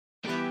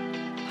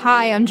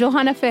Hi, I'm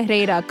Johanna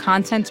Ferreira,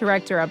 content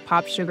director at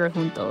Pop Sugar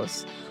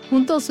Juntos.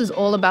 Juntos is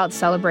all about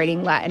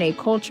celebrating Latinx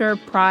culture,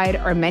 pride,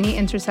 our many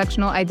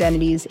intersectional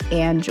identities,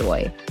 and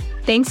joy.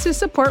 Thanks to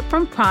support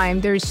from Prime,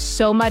 there's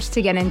so much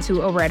to get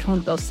into over at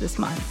Juntos this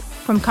month.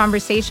 From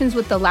conversations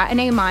with the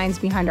Latinx minds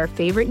behind our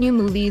favorite new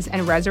movies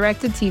and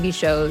resurrected TV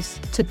shows,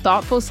 to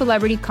thoughtful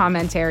celebrity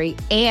commentary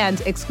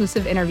and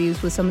exclusive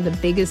interviews with some of the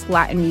biggest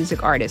Latin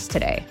music artists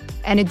today.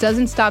 And it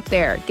doesn't stop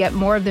there. Get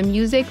more of the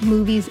music,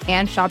 movies,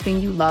 and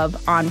shopping you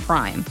love on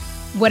Prime.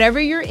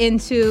 Whatever you're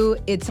into,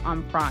 it's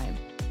on Prime.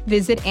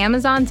 Visit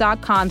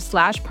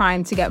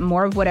Amazon.com/Prime to get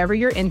more of whatever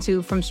you're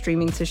into, from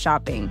streaming to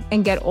shopping.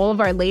 And get all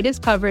of our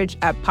latest coverage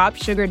at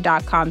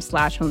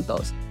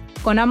popsugar.com/juntos.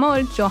 Con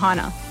amor,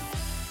 Johanna.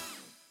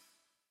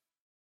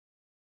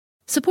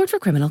 Support for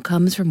Criminal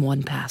comes from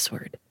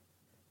 1Password.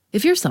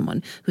 If you're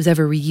someone who's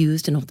ever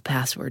reused an old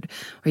password,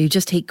 or you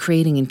just hate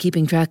creating and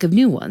keeping track of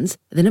new ones,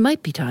 then it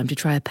might be time to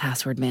try a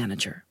password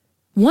manager.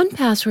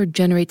 1Password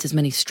generates as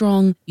many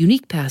strong,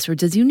 unique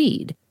passwords as you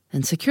need,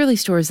 and securely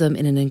stores them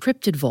in an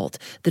encrypted vault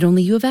that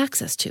only you have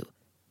access to.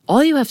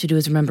 All you have to do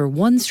is remember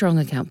one strong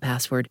account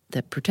password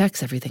that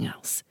protects everything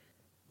else.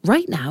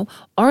 Right now,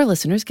 our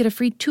listeners get a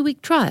free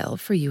 2-week trial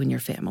for you and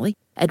your family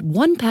at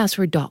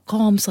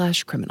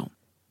onepassword.com/criminal.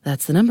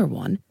 That's the number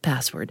 1,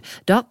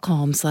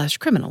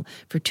 password.com/criminal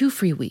for 2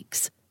 free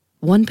weeks.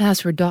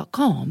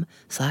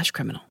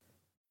 onepassword.com/criminal.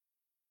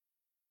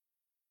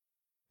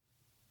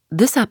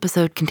 This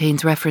episode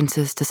contains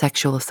references to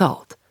sexual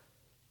assault.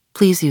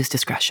 Please use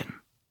discretion.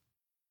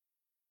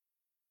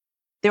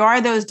 There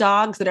are those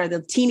dogs that are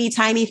the teeny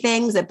tiny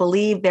things that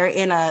believe they're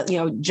in a,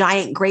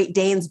 giant Great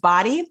Dane's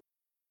body.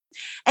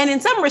 And in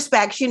some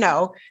respects,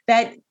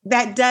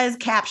 that does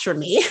capture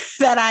me,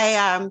 that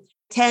I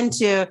tend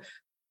to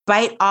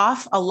bite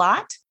off a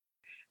lot,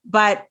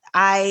 but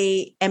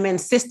I am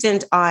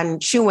insistent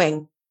on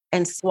chewing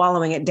and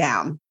swallowing it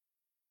down.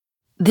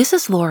 This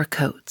is Laura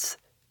Coates.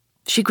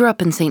 She grew up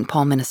in St.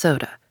 Paul,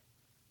 Minnesota.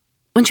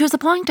 When she was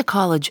applying to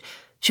college,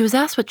 she was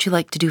asked what she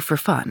liked to do for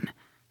fun.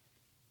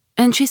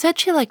 And she said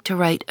she liked to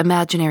write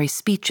imaginary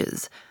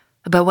speeches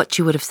about what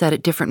she would have said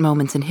at different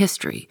moments in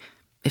history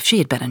if she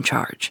had been in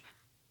charge.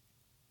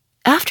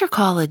 After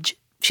college,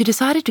 she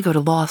decided to go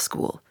to law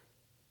school.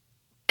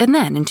 And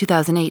then, in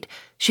 2008,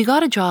 she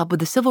got a job with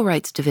the Civil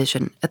Rights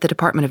Division at the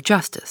Department of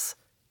Justice.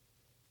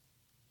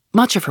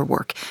 Much of her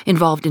work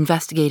involved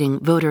investigating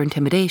voter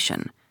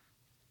intimidation.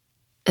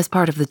 As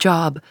part of the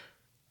job,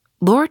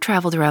 Laura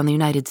traveled around the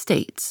United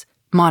States,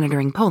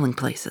 monitoring polling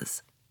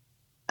places.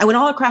 I went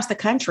all across the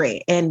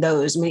country in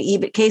those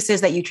even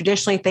cases that you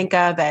traditionally think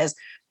of as,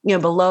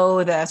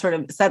 below the sort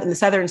of in the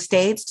southern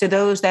states, to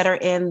those that are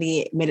in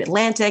the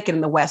mid-Atlantic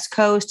and the West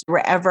Coast,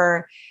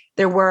 wherever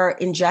there were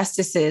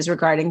injustices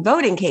regarding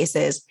voting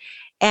cases.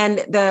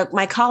 And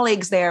my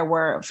colleagues there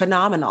were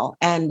phenomenal,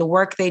 and the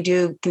work they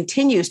do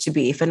continues to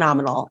be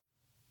phenomenal.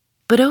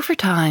 But over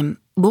time,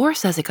 Laura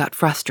says it got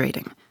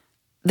frustrating.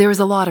 There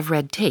was a lot of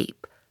red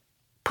tape,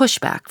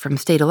 pushback from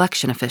state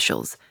election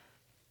officials,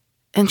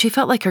 and she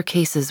felt like her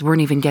cases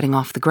weren't even getting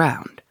off the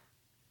ground.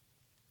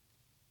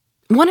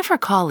 One of her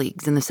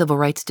colleagues in the Civil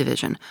Rights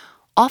Division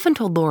often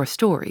told Laura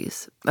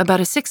stories about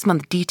a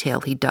 6-month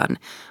detail he'd done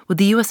with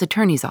the U.S.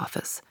 Attorney's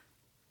Office.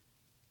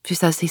 She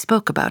says he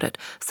spoke about it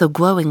so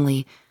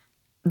glowingly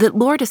that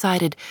Laura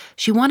decided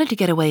she wanted to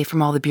get away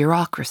from all the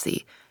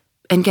bureaucracy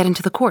and get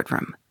into the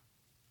courtroom.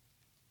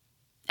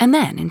 And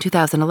then, in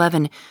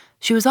 2011,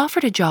 she was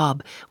offered a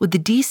job with the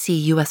D.C.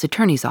 U.S.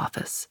 Attorney's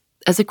Office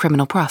as a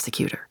criminal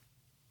prosecutor.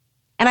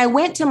 And I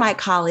went to my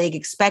colleague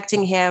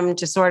expecting him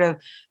to sort of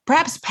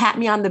perhaps pat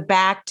me on the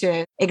back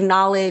to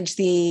acknowledge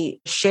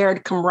the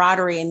shared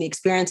camaraderie and the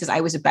experiences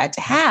I was about to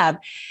have.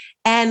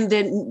 And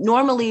the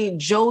normally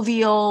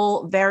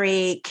jovial,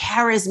 very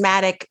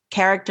charismatic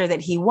character that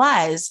he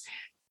was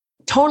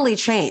totally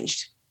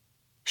changed.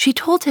 She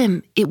told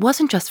him it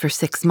wasn't just for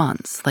 6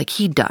 months like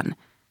he'd done.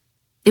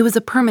 It was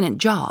a permanent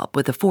job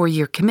with a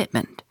 4-year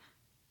commitment.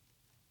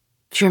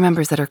 She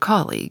remembers that her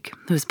colleague,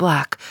 who's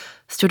Black,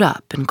 stood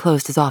up and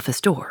closed his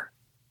office door.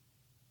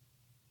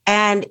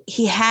 And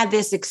he had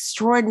this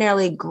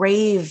extraordinarily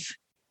grave,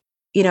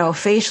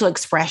 facial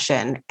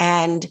expression.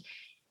 And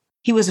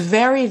he was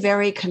very,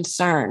 very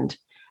concerned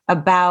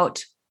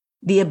about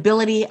the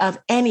ability of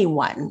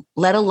anyone,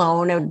 let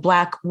alone a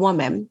Black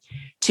woman,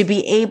 to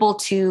be able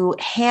to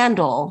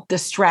handle the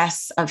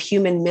stress of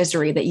human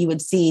misery that you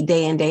would see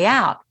day in, day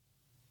out.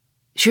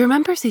 She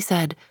remembers he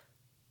said,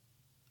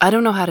 "I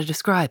don't know how to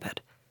describe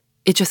it.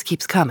 It just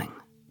keeps coming."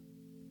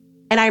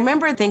 And I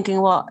remember thinking,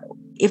 well,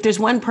 if there's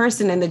one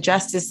person in the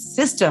justice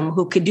system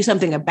who could do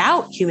something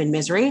about human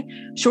misery,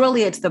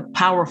 surely it's the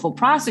powerful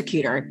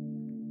prosecutor.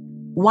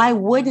 Why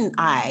wouldn't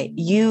I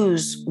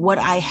use what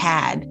I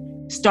had,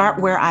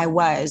 start where I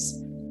was,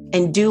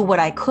 and do what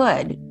I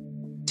could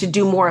to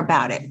do more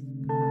about it?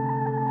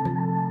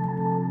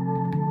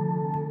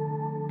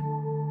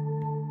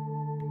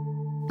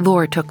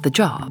 Laura took the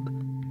job.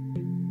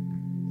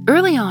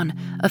 Early on,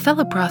 a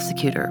fellow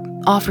prosecutor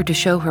offered to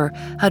show her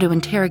how to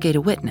interrogate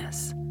a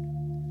witness.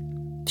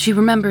 She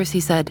remembers he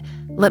said,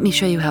 "Let me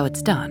show you how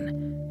it's done.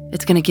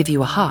 It's going to give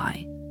you a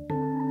high."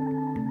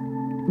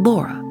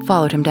 Laura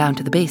followed him down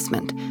to the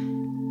basement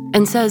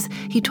and says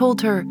he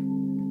told her,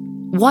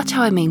 "Watch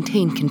how I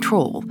maintain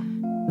control.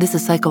 This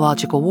is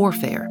psychological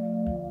warfare."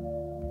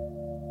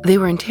 They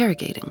were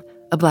interrogating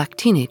a black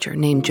teenager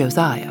named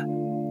Josiah.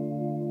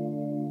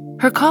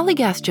 Her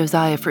colleague asked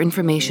Josiah for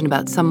information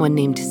about someone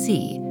named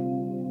C.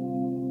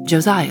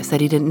 Josiah said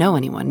he didn't know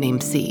anyone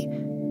named C.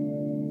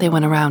 They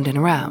went around and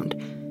around,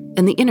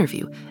 and the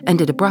interview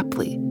ended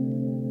abruptly.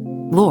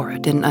 Laura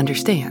didn't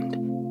understand.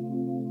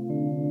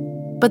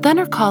 But then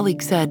her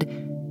colleague said,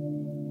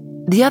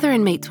 "The other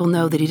inmates will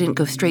know that he didn't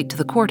go straight to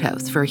the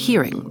courthouse for a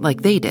hearing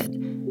like they did.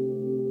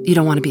 You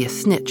don't want to be a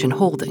snitch in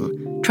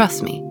holding.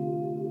 Trust me."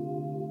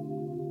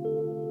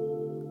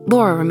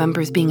 Laura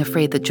remembers being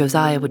afraid that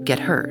Josiah would get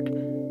hurt.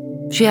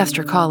 She asked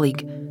her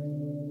colleague,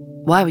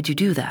 "Why would you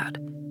do that?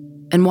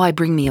 And why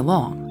bring me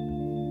along?"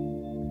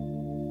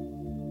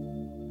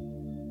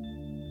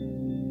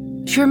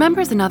 She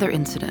remembers another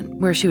incident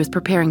where she was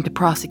preparing to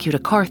prosecute a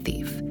car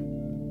thief.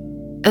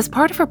 As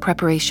part of her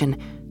preparation,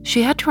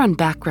 she had to run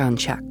background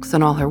checks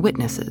on all her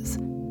witnesses.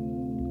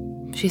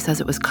 She says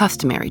it was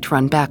customary to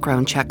run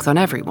background checks on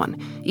everyone,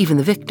 even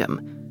the victim,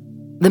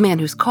 the man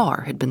whose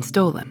car had been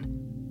stolen.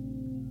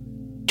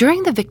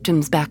 During the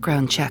victim's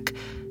background check,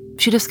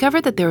 she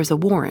discovered that there was a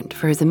warrant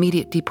for his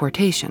immediate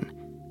deportation.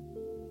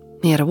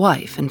 He had a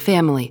wife and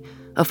family,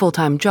 a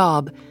full-time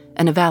job,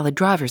 and a valid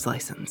driver's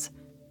license.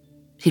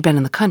 He'd been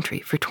in the country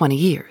for 20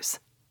 years.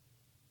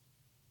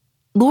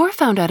 Laura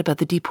found out about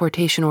the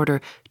deportation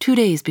order 2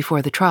 days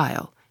before the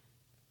trial.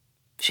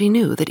 She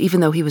knew that even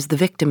though he was the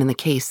victim in the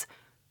case,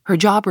 her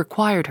job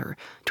required her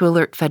to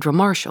alert federal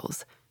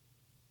marshals.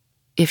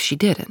 If she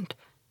didn't,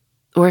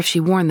 or if she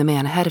warned the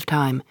man ahead of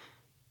time,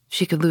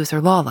 she could lose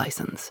her law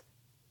license.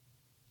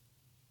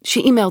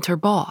 She emailed her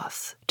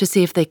boss to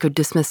see if they could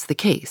dismiss the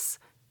case.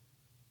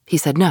 He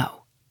said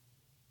no.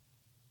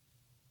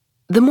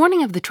 The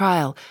morning of the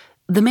trial,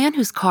 the man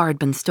whose car had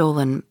been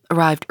stolen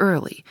arrived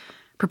early,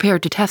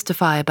 prepared to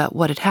testify about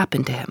what had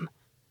happened to him.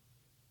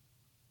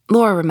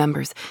 Laura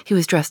remembers he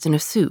was dressed in a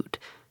suit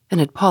and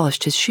had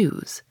polished his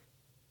shoes.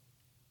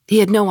 He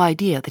had no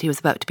idea that he was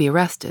about to be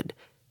arrested.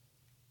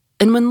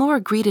 And when Laura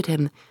greeted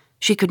him,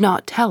 she could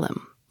not tell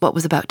him what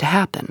was about to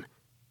happen.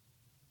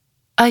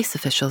 ICE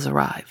officials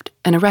arrived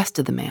and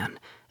arrested the man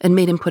and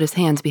made him put his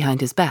hands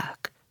behind his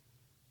back.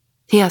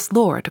 He asked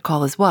Laura to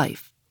call his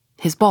wife,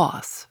 his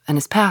boss, and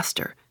his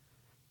pastor.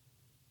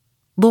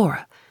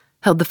 Laura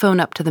held the phone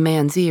up to the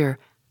man's ear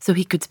so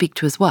he could speak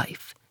to his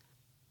wife.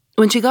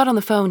 When she got on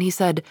the phone, he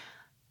said,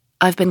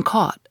 "I've been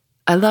caught.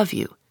 I love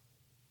you."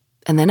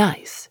 And then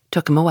ICE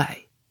took him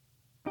away.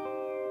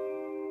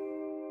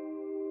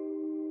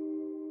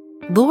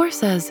 Laura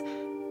says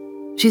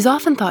she's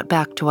often thought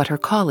back to what her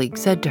colleague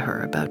said to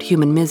her about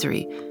human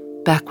misery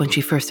back when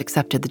she first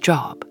accepted the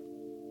job.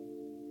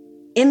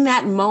 In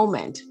that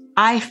moment,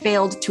 I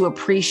failed to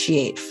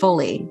appreciate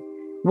fully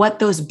what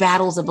those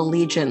battles of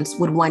allegiance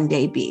would one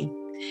day be.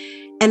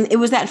 And it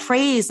was that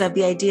phrase of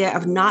the idea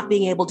of not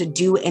being able to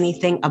do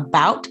anything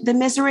about the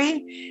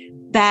misery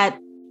that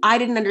I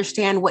didn't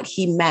understand what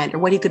he meant or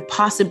what he could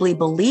possibly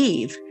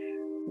believe,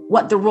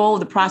 what the role of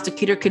the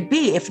prosecutor could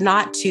be, if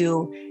not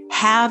to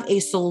have a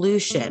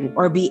solution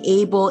or be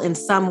able in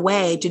some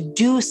way to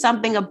do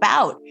something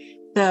about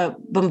the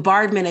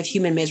bombardment of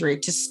human misery,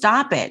 to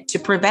stop it, to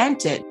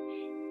prevent it.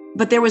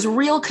 But there was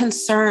real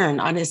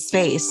concern on his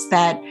face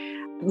that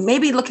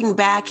maybe looking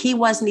back, he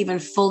wasn't even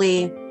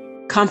fully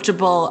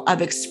comfortable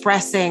of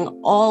expressing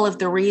all of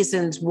the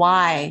reasons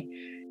why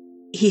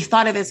he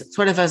thought of it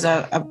sort of as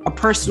a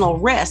personal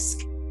risk.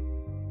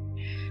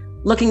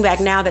 Looking back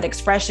now, that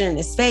expression in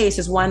his face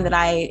is one that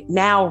I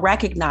now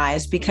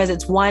recognize because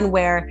it's one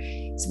where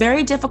it's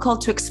very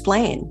difficult to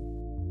explain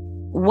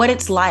what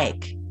it's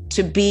like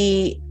to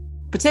be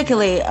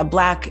particularly a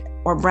Black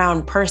or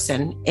brown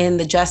person in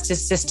the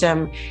justice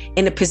system,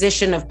 in a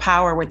position of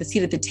power with a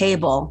seat at the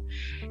table,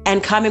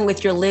 and coming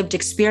with your lived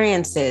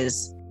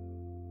experiences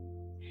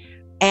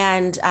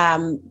and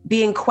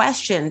being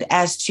questioned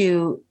as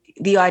to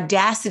the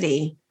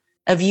audacity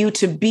of you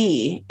to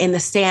be in the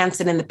stance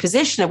and in the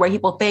position of where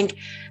people think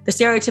the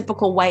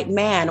stereotypical white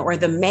man or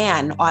the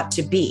man ought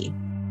to be.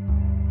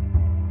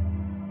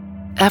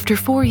 After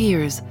 4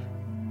 years,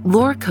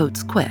 Laura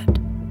Coates quit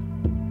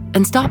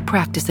and stopped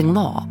practicing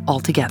law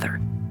altogether.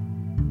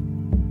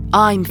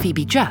 I'm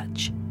Phoebe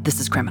Judge.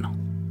 This is Criminal.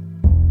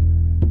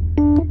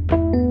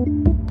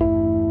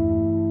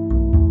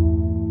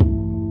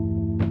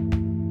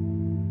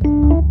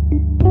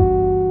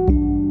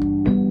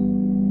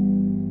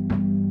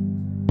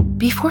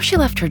 Before she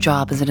left her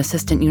job as an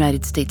assistant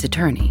United States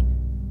attorney,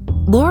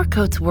 Laura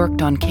Coates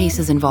worked on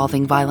cases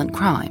involving violent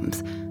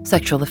crimes,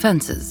 sexual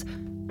offenses,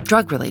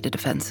 drug-related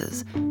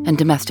offenses, and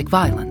domestic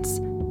violence.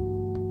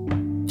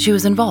 She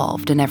was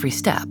involved in every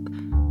step,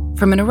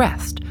 from an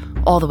arrest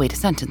all the way to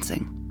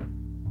sentencing.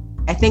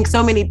 I think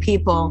so many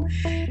people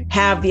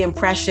have the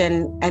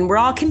impression, and we're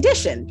all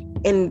conditioned,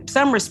 in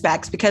some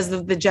respects because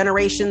of the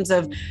generations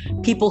of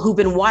people who've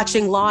been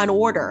watching Law and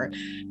Order.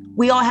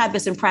 We all have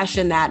this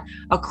impression that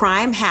a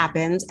crime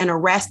happens, an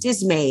arrest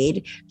is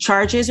made,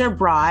 charges are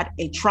brought,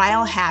 a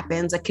trial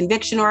happens, a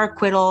conviction or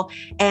acquittal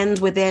ends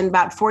within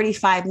about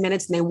 45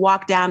 minutes, and they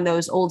walk down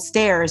those old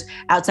stairs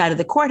outside of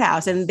the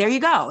courthouse. And there you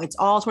go. It's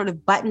all sort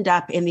of buttoned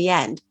up in the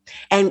end.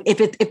 And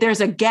if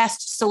there's a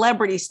guest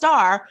celebrity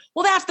star,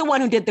 well, that's the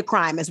one who did the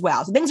crime as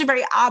well. So things are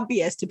very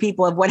obvious to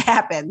people of what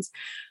happens.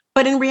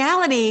 But in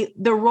reality,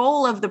 the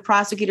role of the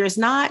prosecutor is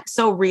not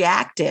so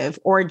reactive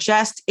or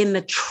just in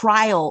the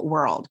trial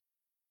world.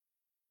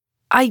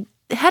 I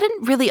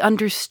hadn't really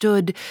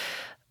understood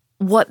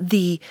what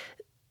the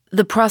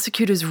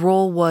prosecutor's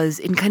role was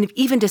in kind of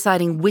even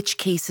deciding which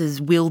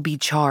cases will be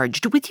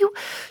charged. Would you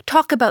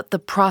talk about the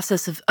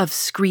process of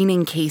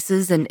screening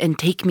cases and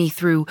take me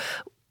through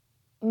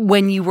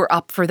when you were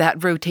up for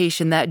that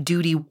rotation, that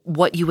duty,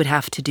 what you would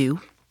have to do?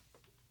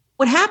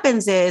 What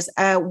happens is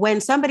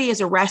when somebody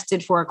is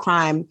arrested for a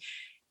crime,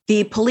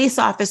 the police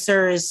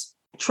officers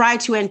try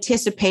to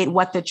anticipate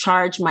what the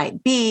charge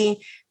might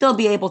be. They'll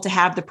be able to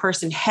have the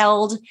person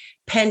held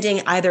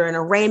pending either an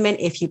arraignment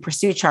if you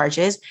pursue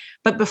charges.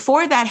 But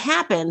before that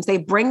happens, they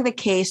bring the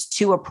case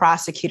to a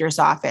prosecutor's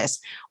office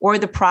or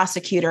the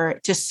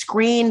prosecutor to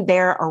screen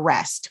their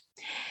arrest,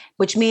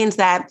 which means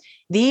that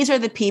these are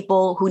the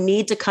people who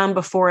need to come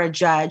before a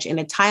judge in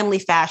a timely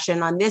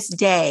fashion on this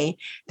day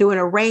through an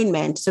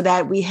arraignment so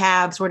that we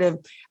have sort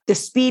of the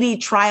speedy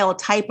trial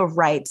type of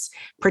rights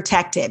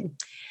protected.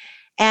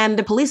 And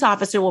the police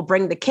officer will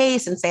bring the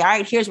case and say, all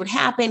right, here's what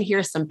happened.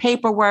 Here's some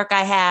paperwork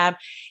I have.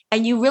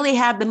 And you really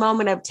have the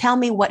moment of tell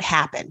me what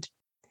happened.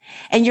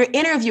 And you're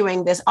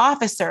interviewing this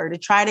officer to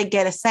try to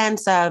get a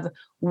sense of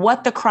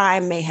what the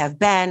crime may have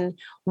been,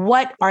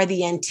 what are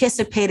the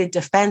anticipated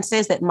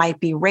defenses that might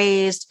be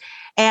raised,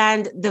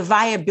 and the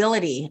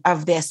viability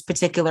of this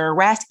particular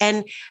arrest.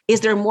 And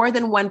is there more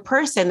than one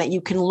person that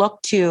you can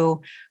look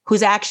to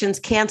whose actions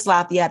cancel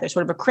out the other,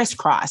 sort of a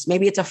crisscross?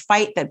 Maybe it's a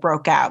fight that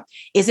broke out.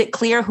 Is it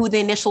clear who the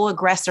initial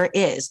aggressor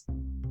is?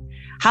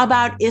 How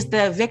about, is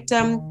the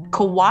victim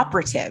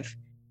cooperative?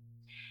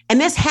 And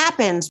this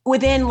happens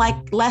within like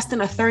less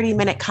than a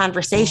 30-minute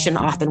conversation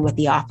often with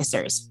the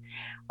officers.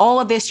 All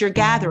of this you're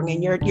gathering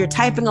and you're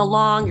typing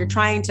along, you're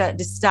trying to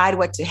decide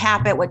what to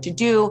happen, what to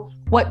do,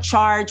 what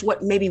charge,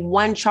 what maybe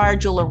one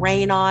charge you'll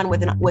arraign on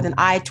with an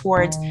eye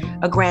towards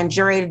a grand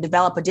jury to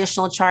develop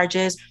additional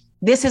charges.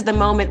 This is the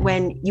moment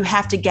when you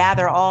have to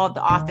gather all of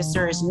the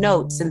officers'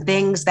 notes and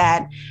things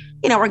that,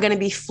 are going to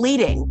be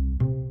fleeting.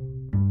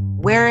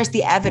 Where is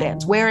the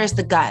evidence? Where is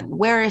the gun?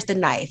 Where is the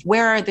knife?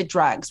 Where are the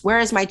drugs? Where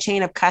is my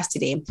chain of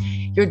custody?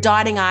 You're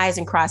dotting I's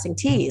and crossing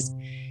T's.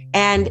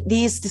 And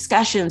these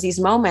discussions, these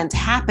moments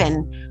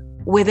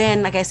happen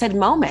within, like I said,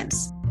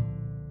 moments.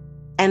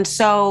 And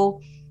so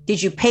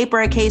did you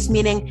paper a case,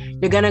 meaning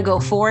you're going to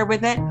go forward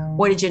with it?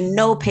 Or did you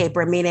no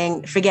paper,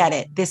 meaning forget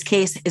it, this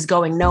case is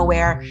going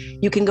nowhere.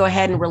 You can go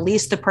ahead and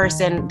release the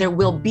person. There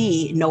will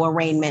be no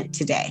arraignment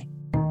today.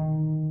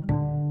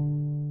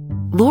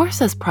 Lohr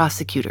says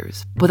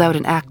prosecutors, without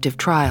an active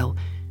trial,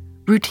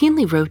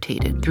 routinely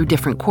rotated through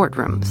different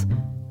courtrooms,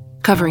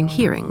 covering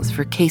hearings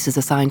for cases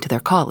assigned to their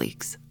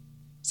colleagues.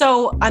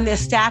 So on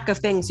this stack of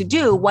things to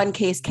do, one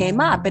case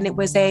came up, and it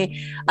was a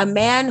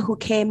man who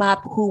came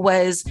up who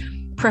was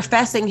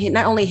professing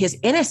not only his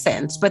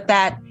innocence, but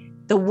that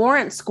the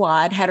warrant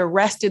squad had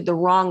arrested the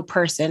wrong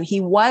person.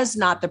 He was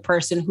not the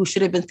person who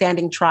should have been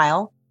standing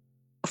trial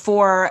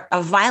for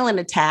a violent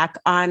attack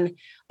on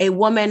a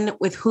woman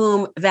with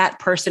whom that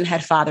person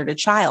had fathered a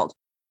child.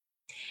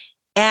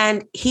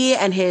 And he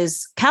and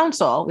his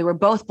counsel, they were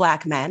both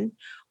Black men,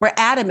 were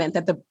adamant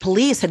that the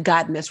police had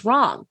gotten this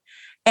wrong.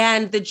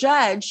 And the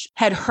judge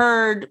had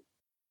heard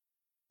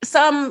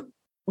some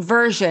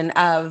version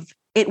of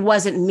it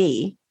wasn't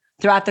me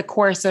throughout the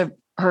course of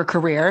her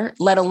career,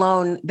 let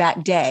alone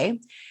that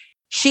day.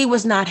 She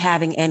was not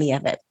having any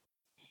of it.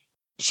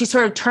 She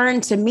sort of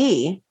turned to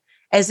me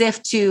as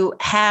if to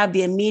have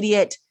the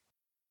immediate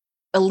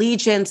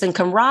allegiance and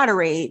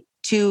camaraderie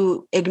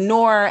to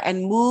ignore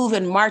and move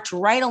and march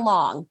right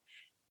along.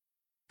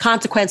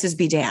 Consequences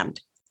be damned.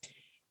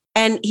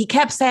 And he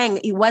kept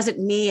saying, it wasn't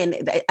me.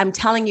 And I'm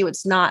telling you,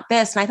 it's not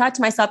this. And I thought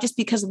to myself, just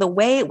because of the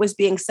way it was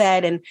being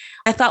said, and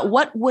I thought,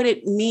 what would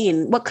it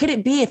mean? What could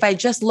it be if I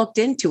just looked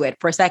into it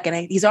for a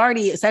second? He's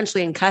already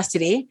essentially in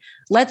custody.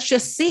 Let's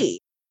just see.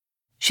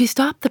 She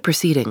stopped the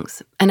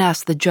proceedings and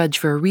asked the judge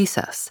for a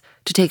recess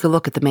to take a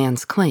look at the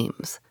man's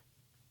claims.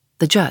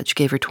 The judge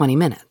gave her 20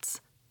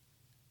 minutes.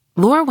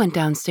 Laura went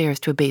downstairs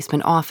to a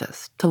basement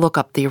office to look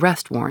up the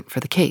arrest warrant for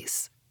the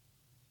case.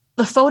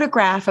 The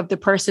photograph of the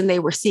person they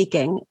were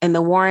seeking in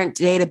the warrant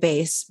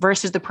database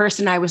versus the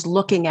person I was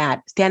looking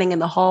at standing in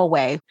the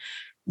hallway,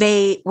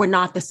 they were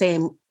not the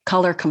same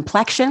color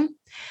complexion.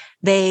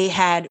 They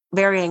had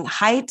varying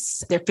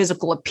heights. Their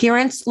physical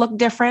appearance looked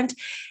different.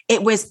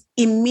 It was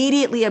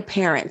immediately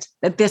apparent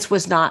that this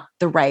was not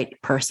the right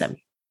person.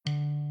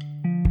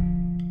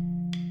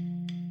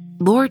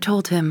 Laura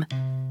told him,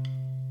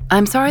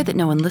 "I'm sorry that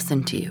no one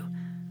listened to you,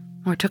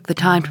 or took the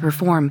time to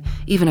perform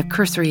even a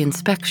cursory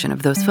inspection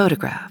of those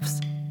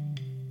photographs.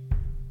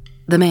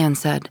 The man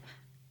said,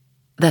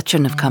 "That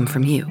shouldn't have come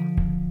from you."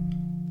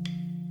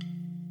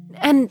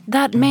 And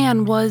that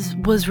man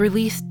was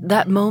released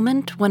that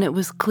moment when it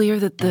was clear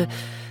that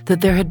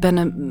there had been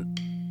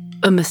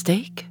a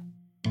mistake?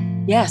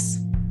 Yes.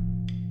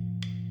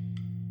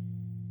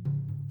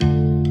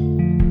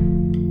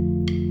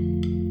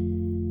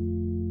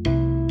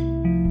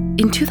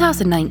 In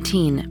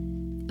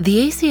 2019,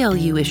 the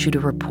ACLU issued a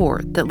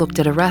report that looked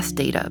at arrest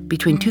data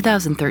between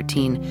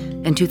 2013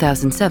 and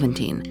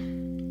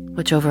 2017,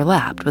 which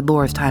overlapped with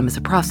Laura's time as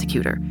a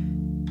prosecutor.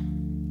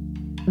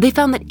 They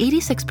found that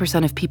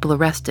 86% of people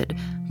arrested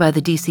by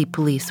the D.C.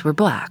 police were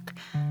Black,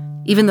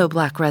 even though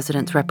Black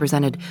residents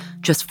represented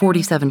just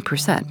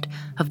 47%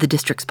 of the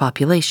district's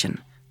population.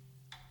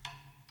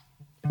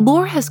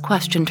 Laura has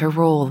questioned her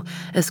role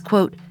as,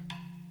 quote,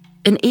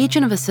 an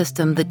agent of a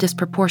system that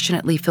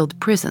disproportionately filled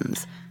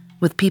prisons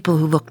with people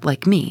who looked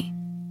like me.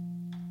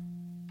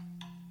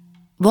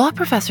 Law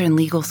professor and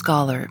legal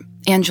scholar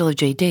Angela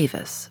J.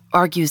 Davis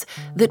argues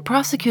that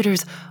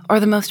prosecutors are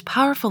the most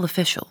powerful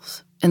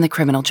officials in the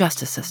criminal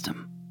justice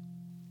system.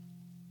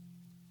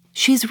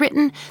 She's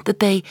written that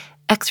they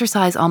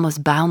exercise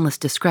almost boundless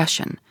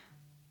discretion,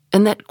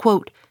 and that,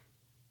 quote,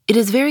 it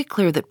is very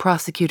clear that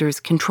prosecutors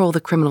control the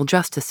criminal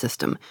justice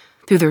system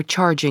through their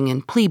charging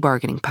and plea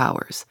bargaining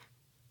powers.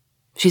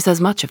 She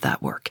says much of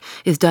that work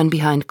is done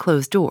behind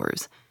closed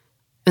doors,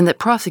 and that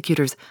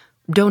prosecutors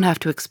don't have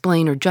to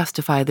explain or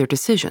justify their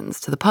decisions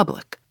to the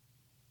public.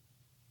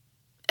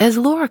 As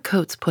Laura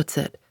Coates puts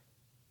it,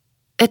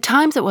 at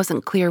times it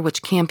wasn't clear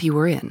which camp you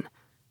were in.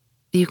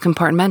 You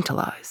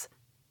compartmentalize.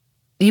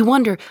 You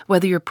wonder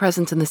whether your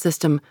presence in the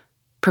system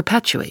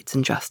perpetuates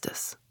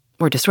injustice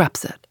or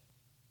disrupts it.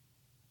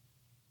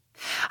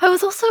 I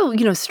was also,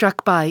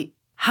 struck by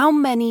how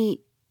many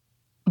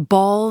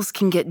balls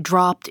can get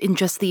dropped in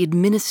just the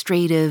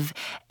administrative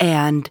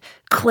and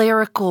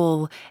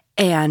clerical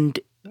and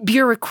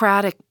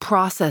bureaucratic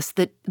process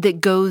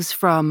that goes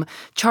from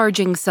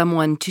charging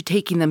someone to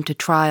taking them to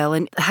trial,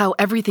 and how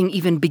everything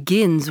even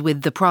begins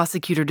with the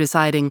prosecutor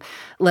deciding,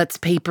 let's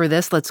paper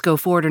this, let's go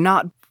forward or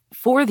not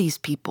for these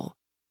people.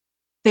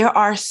 There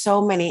are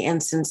so many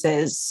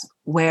instances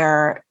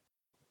where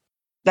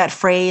that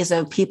phrase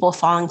of people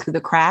falling through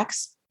the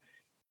cracks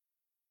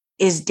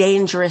is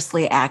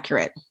dangerously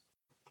accurate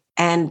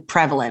and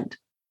prevalent.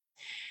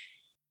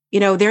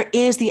 There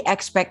is the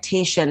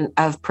expectation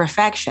of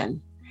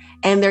perfection,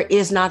 and there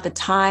is not the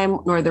time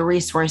nor the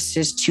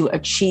resources to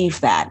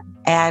achieve that.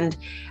 And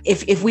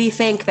if we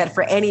think that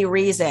for any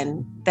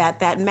reason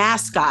that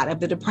mascot of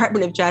the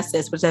Department of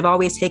Justice, which I've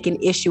always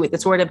taken issue with, the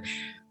sort of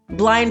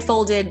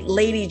blindfolded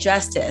Lady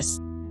Justice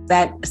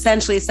that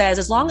essentially says,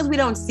 as long as we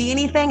don't see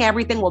anything,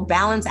 everything will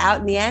balance out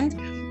in the end.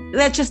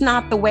 That's just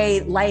not the way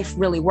life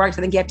really works.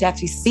 I think you have to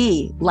actually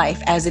see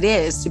life as it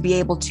is to be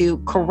able to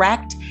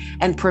correct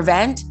and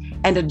prevent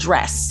and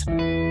address.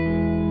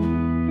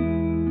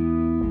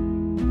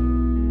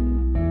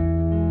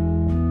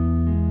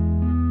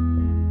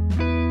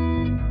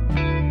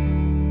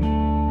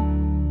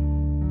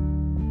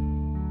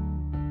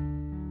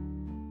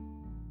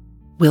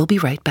 We'll be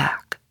right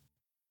back.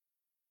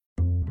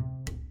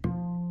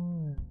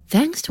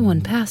 Thanks to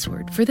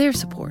 1Password for their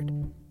support.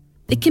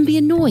 It can be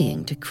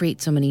annoying to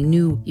create so many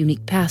new,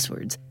 unique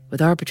passwords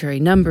with arbitrary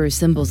numbers,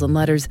 symbols, and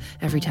letters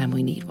every time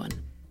we need one.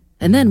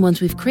 And then once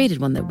we've created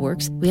one that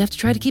works, we have to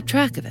try to keep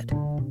track of it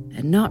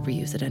and not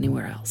reuse it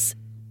anywhere else.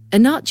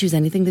 And not choose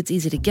anything that's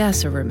easy to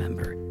guess or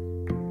remember.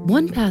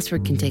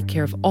 1Password can take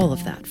care of all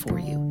of that for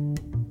you.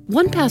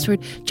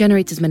 1Password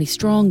generates as many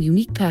strong,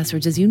 unique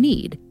passwords as you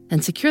need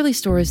and securely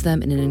stores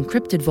them in an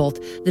encrypted vault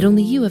that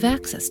only you have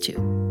access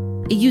to.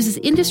 It uses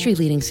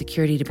industry-leading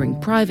security to bring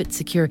private,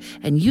 secure,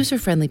 and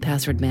user-friendly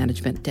password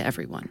management to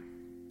everyone.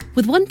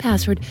 With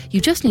 1Password, you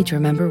just need to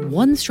remember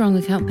one strong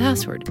account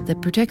password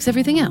that protects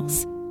everything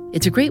else.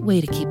 It's a great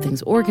way to keep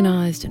things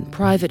organized and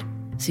private,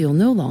 so you'll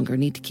no longer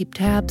need to keep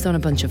tabs on a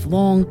bunch of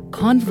long,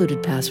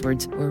 convoluted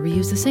passwords or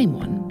reuse the same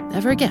one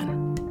ever again.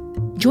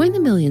 Join the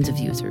millions of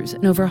users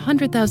and over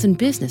 100,000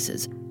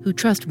 businesses who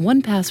trust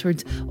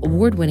 1Password's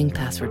award-winning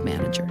password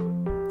manager.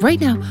 Right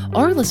now,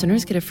 our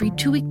listeners get a free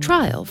 2-week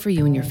trial for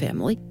you and your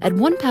family at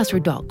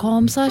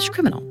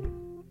 1password.com/criminal.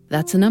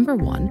 That's the number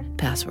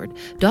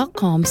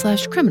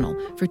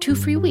 1password.com/criminal for 2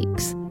 free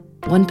weeks.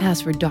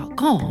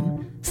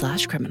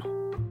 1password.com/criminal.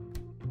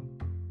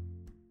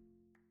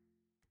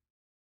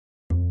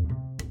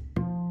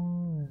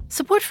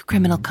 Support for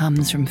Criminal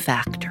comes from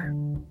Factor.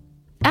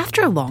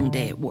 After a long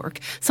day at work,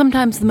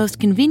 sometimes the most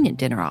convenient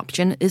dinner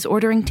option is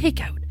ordering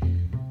takeout.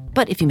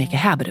 But if you make a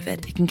habit of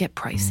it, it can get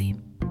pricey.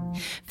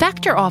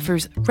 Factor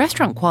offers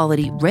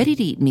restaurant-quality,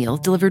 ready-to-eat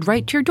meals delivered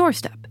right to your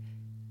doorstep.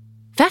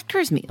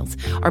 Factor's meals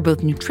are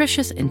both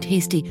nutritious and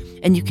tasty,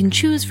 and you can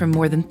choose from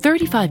more than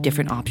 35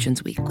 different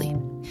options weekly.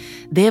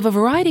 They have a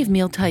variety of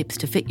meal types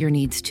to fit your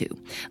needs too,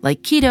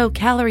 like keto,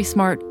 calorie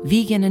smart,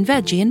 vegan, and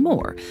veggie, and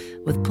more,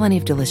 with plenty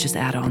of delicious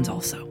add-ons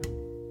also.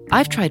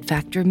 I've tried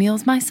Factor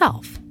meals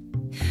myself.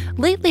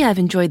 Lately, I've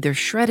enjoyed their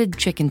shredded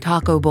chicken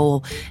taco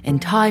bowl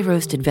and Thai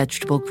roasted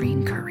vegetable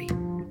green curry.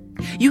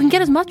 You can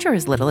get as much or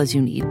as little as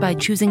you need by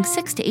choosing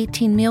 6 to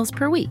 18 meals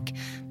per week.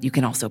 You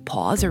can also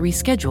pause or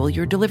reschedule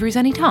your deliveries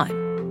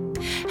anytime.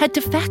 Head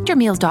to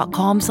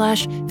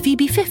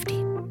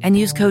factormeals.com/Phoebe50 and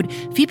use code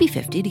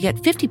Phoebe50 to get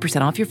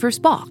 50% off your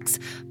first box,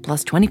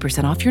 plus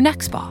 20% off your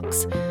next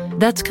box.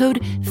 That's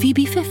code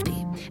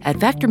Phoebe50 at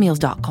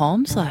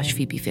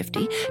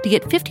factormeals.com/Phoebe50 to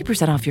get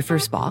 50% off your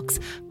first box,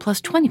 plus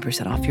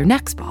 20% off your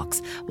next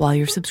box while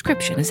your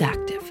subscription is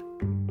active.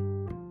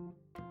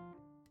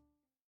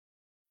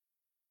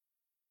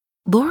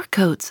 Laura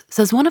Coates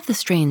says one of the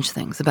strange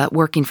things about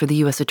working for the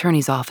U.S.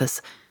 Attorney's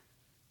Office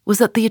was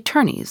that the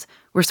attorneys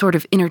were sort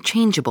of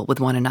interchangeable with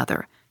one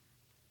another,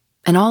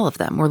 and all of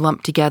them were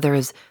lumped together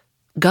as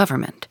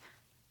government,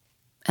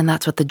 and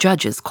that's what the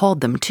judges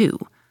called them too.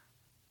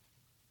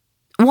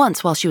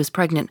 Once, while she was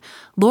pregnant,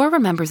 Laura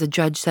remembers a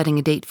judge setting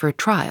a date for a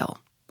trial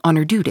on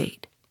her due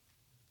date.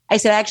 I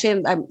said,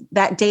 actually,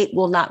 that date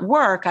will not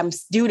work. I'm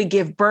due to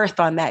give birth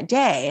on that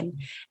day.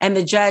 And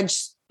the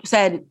judge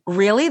said,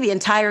 really? The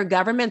entire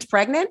government's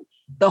pregnant?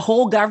 The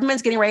whole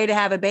government's getting ready to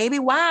have a baby?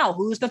 Wow,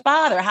 who's the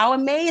father? How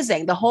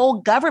amazing. The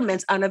whole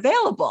government's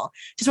unavailable.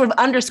 To sort of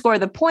underscore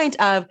the point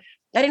of,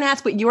 I didn't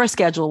ask what your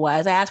schedule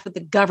was. I asked what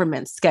the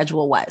government's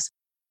schedule was.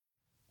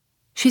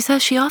 She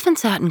says she often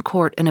sat in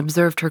court and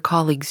observed her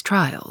colleagues'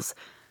 trials.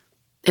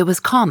 It was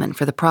common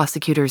for the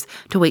prosecutors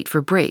to wait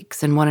for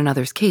breaks in one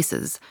another's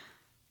cases.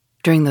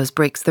 During those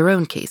breaks, their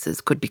own cases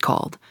could be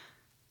called.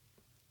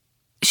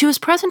 She was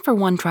present for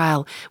one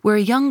trial where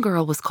a young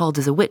girl was called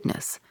as a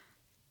witness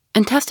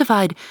and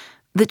testified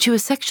that she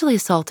was sexually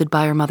assaulted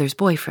by her mother's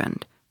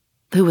boyfriend,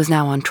 who was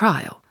now on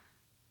trial.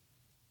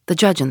 The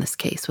judge in this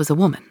case was a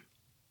woman.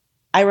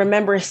 I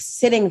remember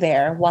sitting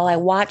there while I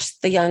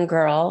watched the young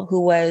girl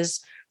who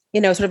was,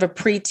 sort of a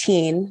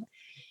preteen.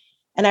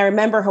 And I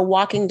remember her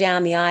walking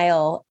down the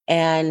aisle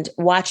and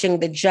watching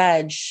the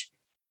judge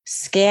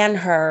scan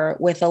her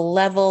with a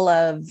level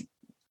of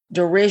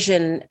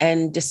derision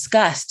and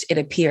disgust, it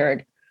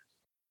appeared,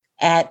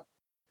 at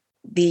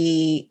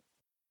the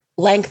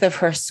length of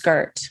her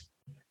skirt,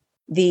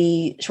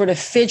 the sort of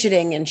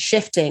fidgeting and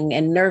shifting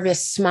and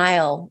nervous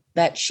smile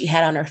that she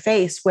had on her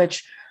face,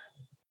 which,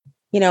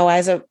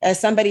 as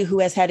somebody who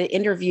has had to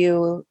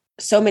interview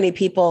so many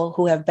people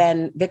who have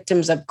been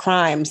victims of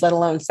crimes, let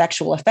alone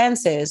sexual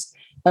offenses,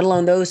 let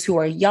alone those who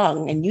are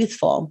young and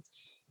youthful,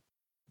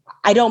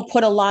 I don't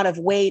put a lot of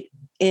weight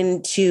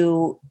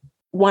into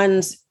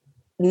one's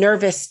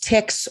nervous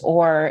tics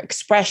or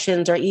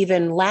expressions or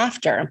even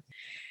laughter.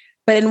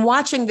 But in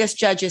watching this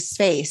judge's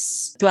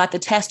face throughout the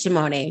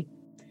testimony,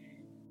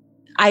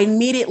 I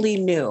immediately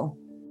knew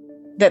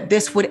that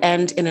this would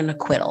end in an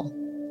acquittal.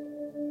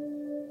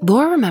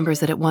 Laura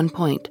remembers that at one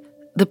point,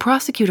 the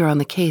prosecutor on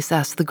the case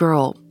asked the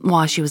girl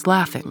why she was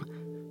laughing.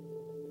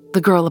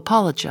 The girl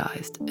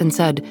apologized and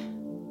said,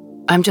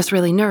 "I'm just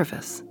really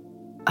nervous.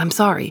 I'm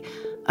sorry.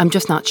 I'm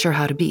just not sure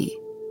how to be."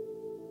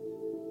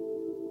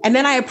 And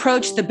then I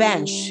approached the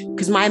bench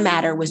because my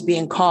matter was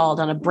being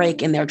called on a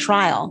break in their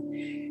trial.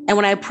 And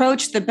when I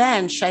approached the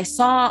bench, I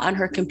saw on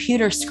her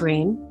computer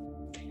screen,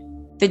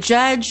 the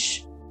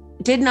judge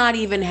did not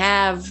even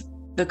have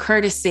the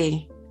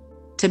courtesy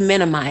to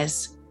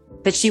minimize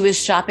that she was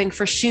shopping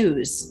for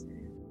shoes.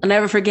 I'll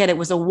never forget, it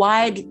was a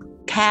wide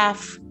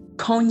calf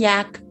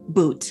cognac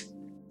boot.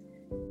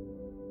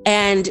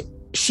 And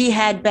she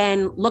had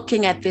been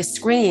looking at this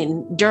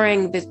screen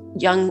during the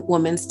young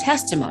woman's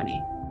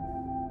testimony.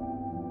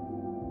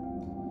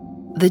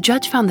 The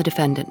judge found the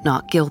defendant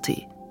not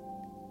guilty.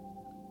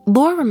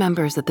 Laura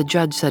remembers that the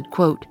judge said,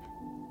 quote,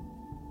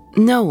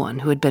 "No one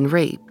who had been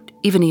raped,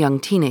 even a young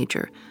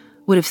teenager,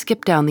 would have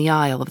skipped down the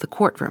aisle of the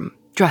courtroom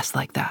dressed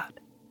like that."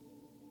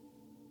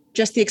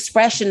 Just the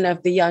expression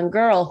of the young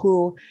girl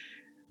who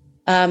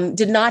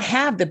did not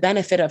have the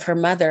benefit of her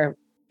mother's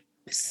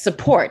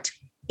support,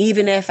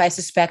 even if I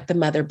suspect the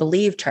mother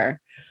believed her,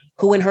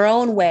 who in her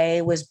own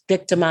way was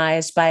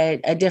victimized by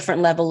a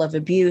different level of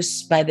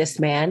abuse by this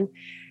man,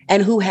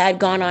 and who had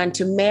gone on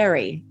to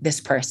marry this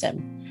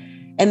person.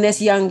 And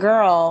this young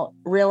girl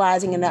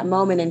realizing in that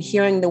moment and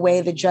hearing the way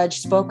the judge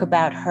spoke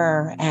about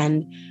her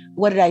and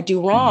what did I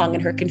do wrong,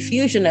 and her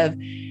confusion of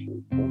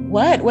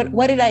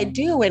what did I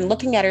do, and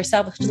looking at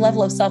herself, a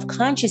level of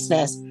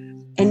self-consciousness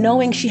and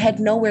knowing she had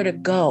nowhere to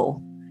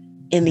go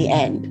in the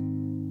end.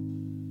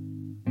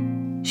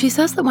 She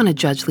says that when a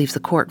judge leaves a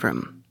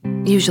courtroom,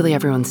 usually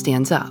everyone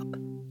stands up.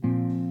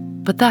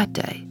 But that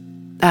day,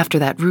 after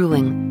that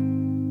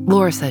ruling,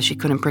 Laura says she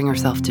couldn't bring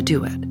herself to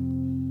do it.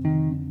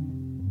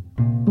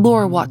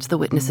 Laura watched the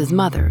witness's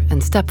mother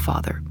and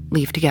stepfather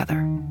leave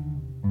together.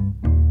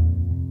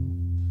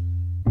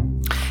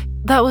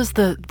 That was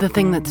the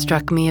thing that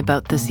struck me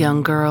about this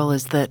young girl,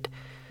 is that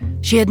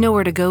she had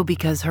nowhere to go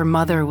because her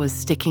mother was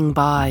sticking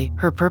by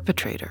her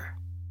perpetrator.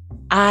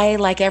 I,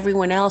 like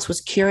everyone else,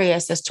 was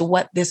curious as to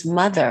what this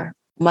mother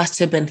must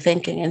have been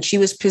thinking. And she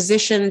was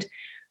positioned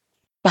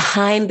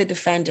behind the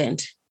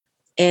defendant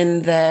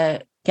in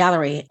the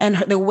gallery. And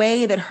the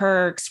way that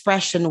her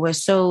expression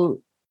was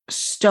so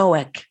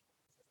stoic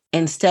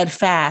and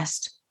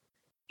steadfast,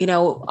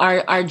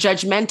 our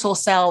judgmental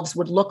selves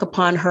would look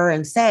upon her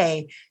and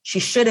say she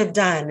should have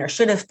done or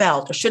should have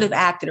felt or should have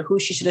acted or who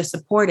she should have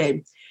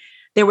supported.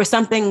 There was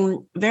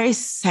something very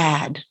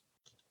sad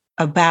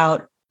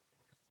about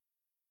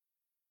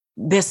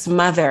this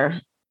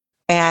mother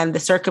and the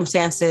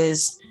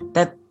circumstances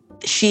that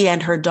she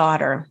and her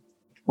daughter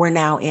were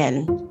now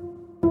in.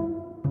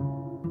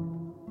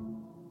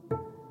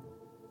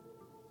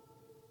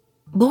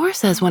 Laura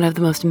says one of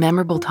the most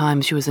memorable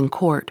times she was in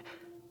court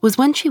was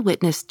when she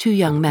witnessed two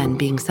young men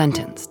being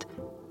sentenced.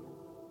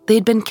 They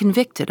had been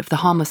convicted of the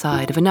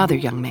homicide of another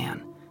young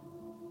man.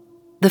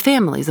 The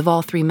families of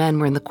all three men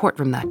were in the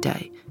courtroom that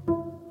day.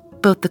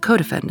 Both the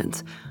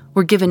co-defendants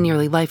were given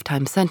nearly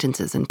lifetime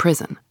sentences in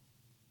prison.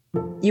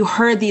 You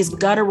heard these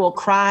guttural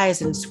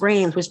cries and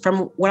screams, which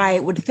from what I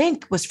would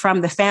think was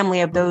from the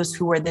family of those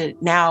who were the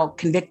now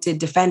convicted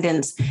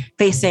defendants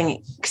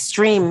facing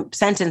extreme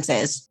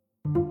sentences.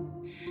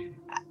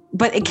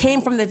 But it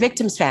came from the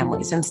victims'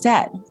 families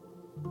instead.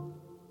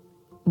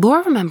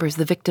 Laura remembers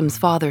the victim's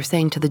father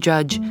saying to the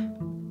judge,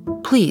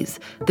 "Please,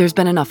 there's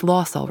been enough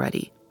loss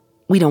already.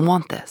 We don't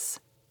want this."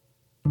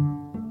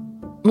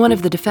 One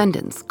of the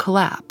defendants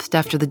collapsed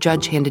after the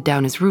judge handed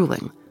down his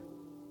ruling.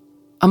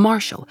 A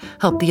marshal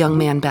helped the young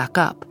man back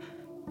up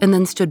and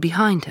then stood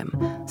behind him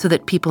so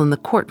that people in the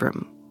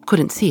courtroom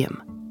couldn't see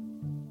him.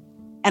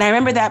 And I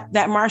remember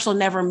that marshal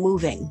never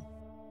moving,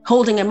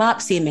 holding him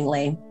up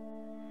seemingly.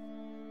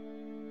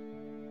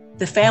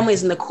 The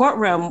families in the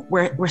courtroom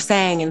were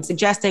saying and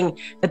suggesting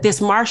that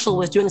this marshal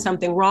was doing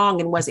something wrong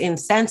and was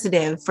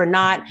insensitive for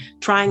not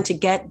trying to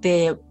get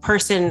the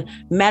person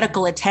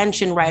medical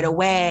attention right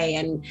away,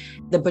 and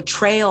the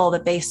betrayal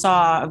that they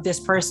saw of this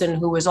person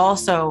who was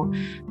also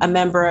a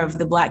member of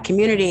the Black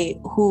community,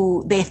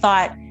 who they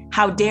thought,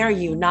 how dare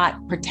you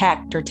not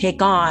protect or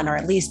take on or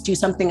at least do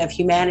something of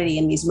humanity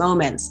in these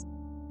moments.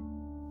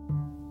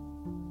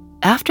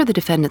 After the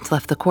defendants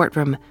left the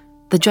courtroom,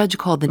 the judge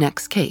called the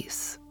next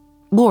case,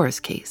 Laura's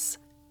case.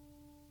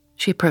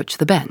 She approached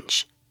the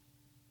bench.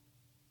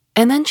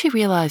 And then she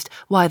realized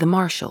why the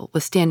marshal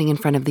was standing in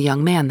front of the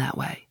young man that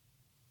way.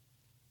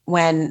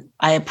 When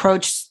I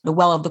approached the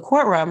well of the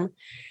courtroom,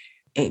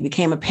 it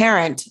became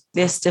apparent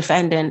this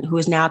defendant, who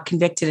is now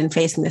convicted and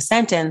facing the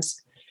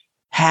sentence,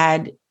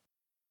 had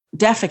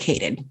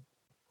defecated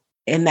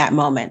in that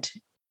moment,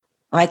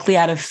 likely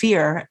out of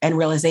fear and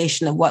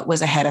realization of what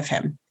was ahead of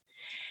him.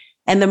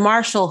 And the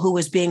marshal, who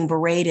was being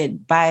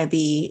berated by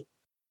the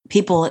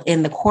people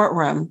in the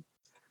courtroom,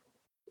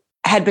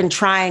 had been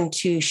trying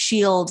to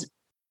shield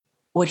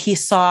what he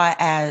saw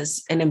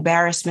as an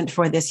embarrassment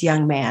for this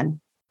young man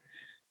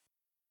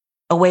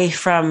away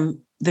from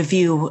the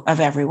view of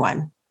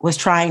everyone, was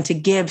trying to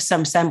give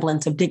some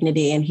semblance of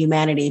dignity and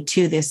humanity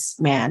to this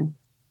man.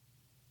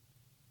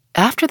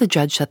 After the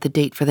judge set the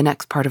date for the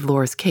next part of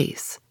Laura's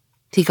case,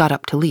 he got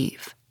up to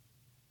leave.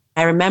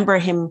 I remember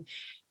him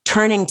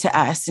turning to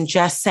us and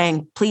just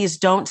saying, "Please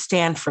don't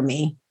stand for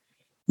me,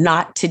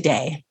 not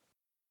today."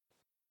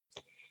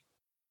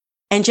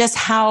 And just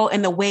how,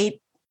 in the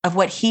weight of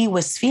what he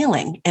was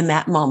feeling in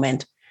that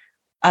moment,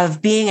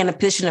 of being in a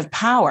position of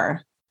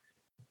power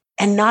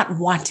and not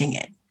wanting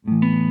it.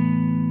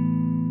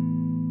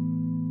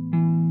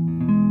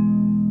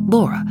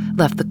 Laura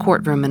left the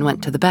courtroom and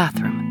went to the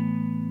bathroom.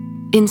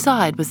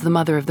 Inside was the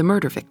mother of the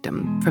murder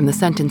victim from the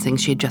sentencing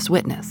she had just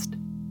witnessed.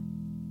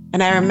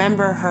 And I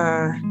remember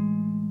her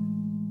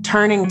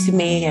turning to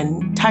me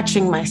and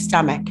touching my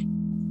stomach,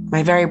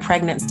 my very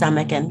pregnant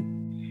stomach, and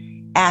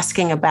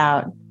asking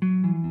about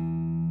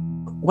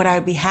what I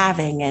would be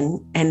having,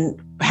 and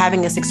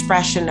having this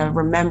expression of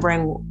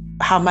remembering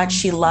how much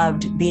she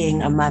loved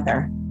being a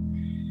mother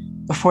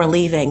before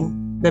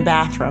leaving the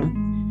bathroom.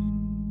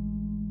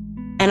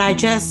 And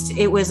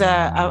it was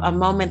a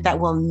moment that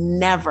will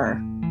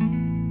never,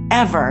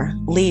 ever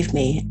leave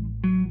me.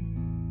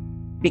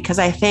 Because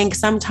I think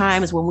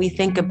sometimes when we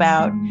think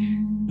about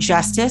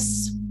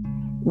justice,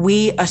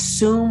 we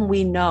assume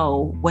we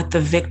know what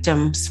the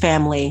victim's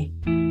family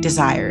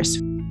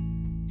desires.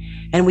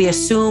 And we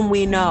assume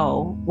we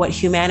know what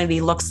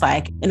humanity looks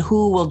like and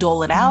who will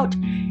dole it out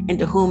and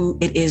to whom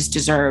it is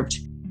deserved.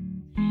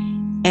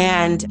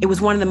 And it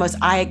was one of the most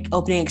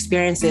eye-opening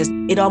experiences.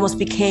 It almost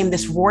became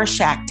this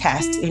Rorschach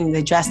test in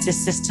the justice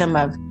system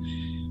of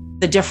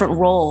the different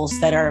roles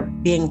that are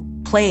being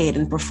played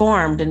and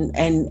performed,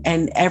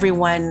 and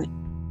everyone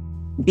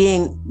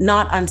being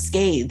not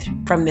unscathed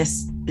from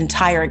this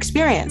entire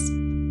experience.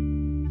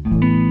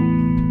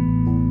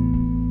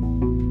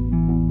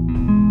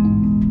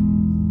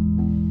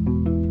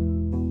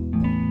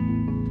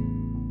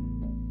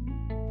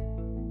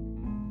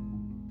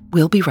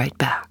 We'll be right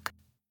back.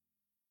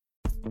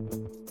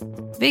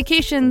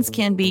 Vacations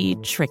can be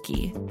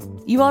tricky.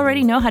 You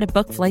already know how to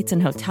book flights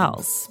and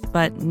hotels,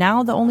 but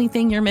now the only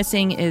thing you're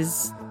missing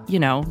is,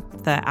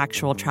 the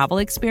actual travel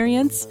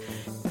experience.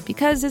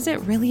 Because is it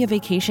really a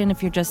vacation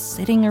if you're just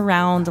sitting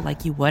around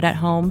like you would at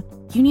home?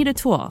 You need a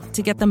tool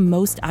to get the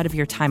most out of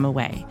your time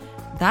away.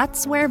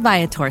 That's where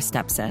Viator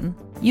steps in.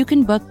 You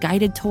can book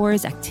guided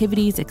tours,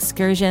 activities,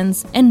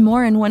 excursions, and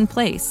more in one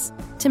place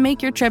to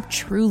make your trip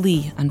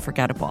truly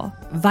unforgettable.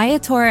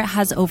 Viator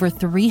has over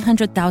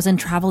 300,000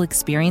 travel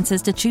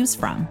experiences to choose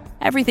from.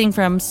 Everything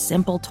from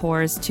simple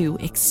tours to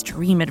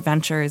extreme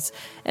adventures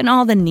and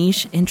all the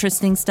niche,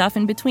 interesting stuff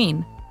in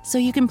between. So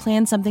you can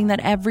plan something that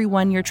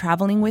everyone you're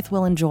traveling with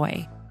will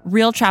enjoy.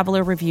 Real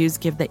traveler reviews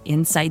give the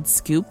inside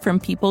scoop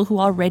from people who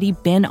already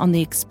been on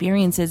the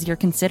experiences you're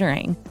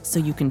considering, so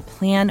you can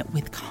plan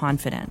with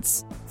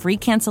confidence. Free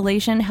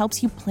cancellation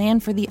helps you plan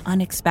for the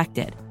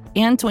unexpected.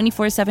 And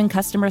 24/7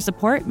 customer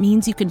support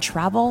means you can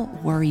travel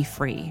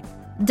worry-free.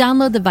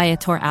 Download the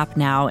Viator app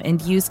now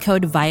and use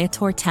code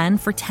Viator10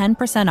 for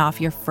 10% off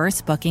your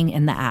first booking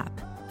in the app.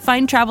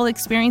 Find travel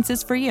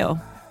experiences for you.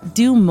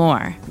 Do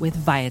more with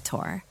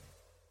Viator.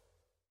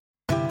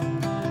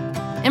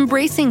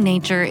 Embracing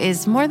nature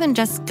is more than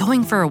just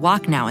going for a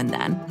walk now and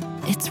then.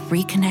 It's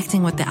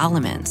reconnecting with the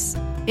elements.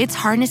 It's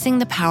harnessing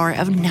the power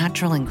of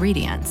natural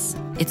ingredients.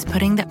 It's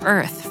putting the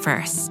earth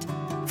first.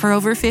 For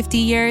over 50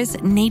 years,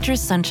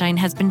 Nature's Sunshine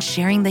has been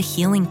sharing the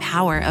healing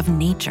power of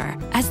nature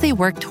as they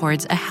work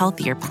towards a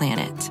healthier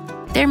planet.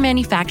 Their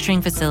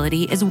manufacturing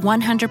facility is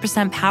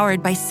 100%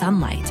 powered by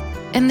sunlight,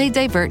 and they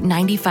divert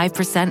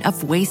 95%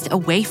 of waste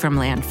away from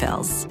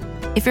landfills.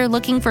 If you're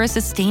looking for a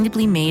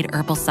sustainably made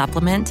herbal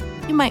supplement,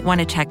 you might want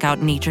to check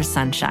out Nature's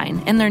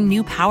Sunshine and their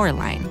new Power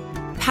line.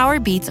 Power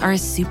Beats are a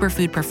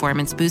superfood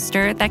performance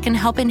booster that can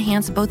help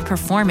enhance both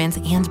performance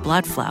and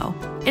blood flow.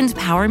 And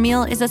Power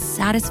Meal is a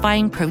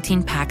satisfying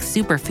protein-packed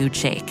superfood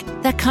shake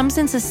that comes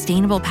in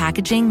sustainable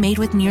packaging made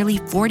with nearly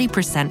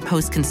 40%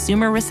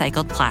 post-consumer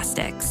recycled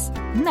plastics.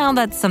 Now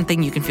that's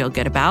something you can feel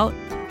good about.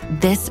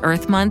 This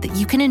Earth Month,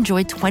 you can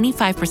enjoy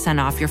 25%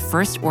 off your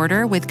first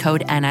order with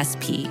code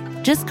NSP.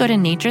 Just go to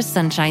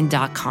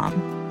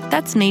naturesunshine.com.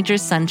 That's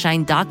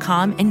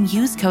naturesunshine.com and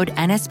use code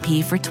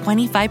NSP for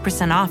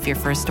 25% off your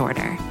first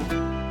order.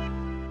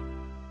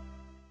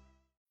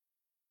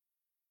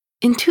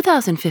 In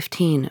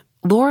 2015,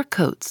 Laura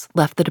Coates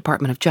left the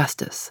Department of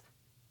Justice.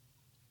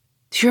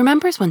 She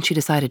remembers when she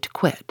decided to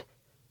quit.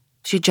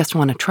 She'd just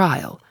won a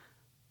trial.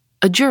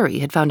 A jury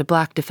had found a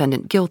black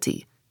defendant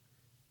guilty.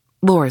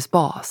 Laura's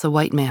boss, a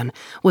white man,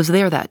 was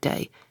there that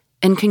day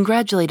and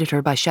congratulated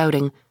her by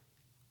shouting,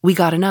 "We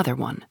got another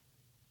one."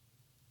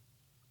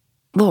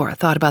 Laura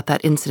thought about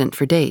that incident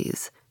for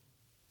days.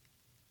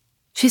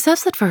 She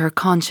says that for her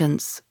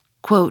conscience,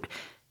 quote,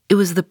 it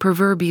was the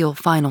proverbial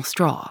final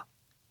straw.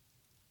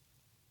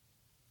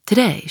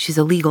 Today, she's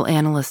a legal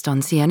analyst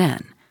on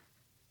CNN.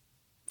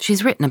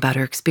 She's written about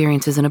her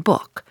experiences in a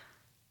book,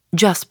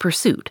 Just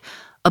Pursuit,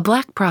 a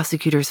black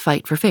prosecutor's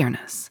fight for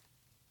fairness.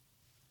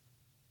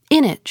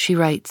 In it, she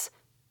writes,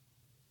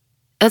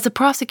 "As a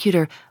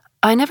prosecutor,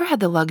 I never had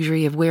the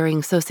luxury of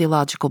wearing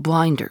sociological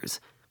blinders,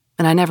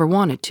 and I never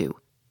wanted to.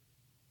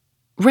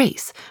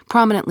 Race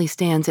prominently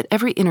stands at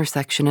every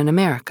intersection in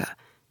America.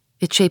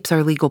 It shapes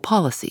our legal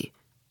policy,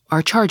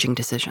 our charging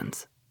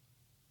decisions."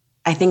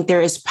 I think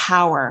there is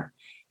power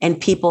in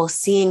people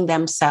seeing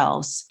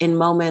themselves in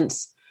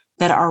moments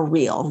that are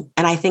real.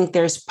 And I think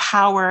there's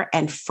power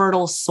and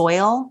fertile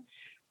soil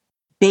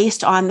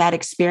based on that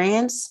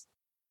experience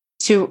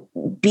to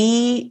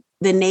be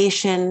the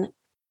nation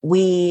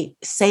we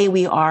say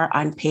we are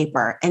on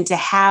paper and to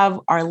have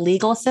our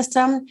legal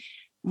system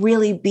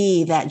really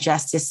be that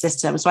justice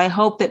system. So I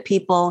hope that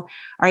people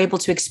are able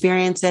to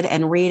experience it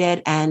and read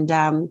it. And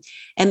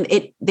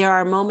there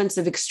are moments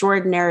of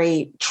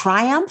extraordinary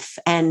triumph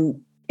and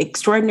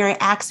extraordinary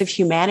acts of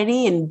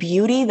humanity and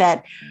beauty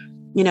that,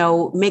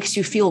 makes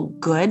you feel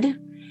good.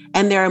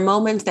 And there are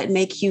moments that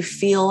make you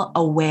feel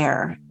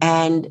aware,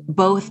 and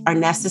both are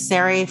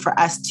necessary for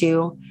us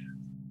to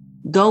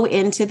go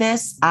into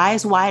this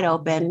eyes wide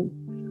open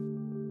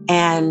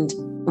and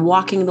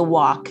walking the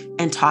walk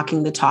and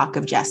talking the talk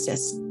of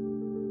justice.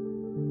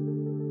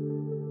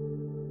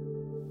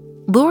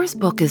 Laura's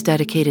book is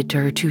dedicated to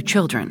her two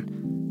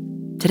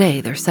children.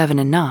 Today, they're 7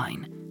 and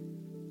 9.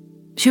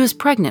 She was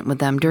pregnant with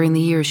them during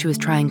the years she was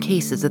trying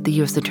cases at the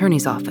U.S.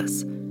 Attorney's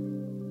Office.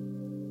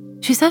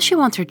 She says she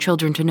wants her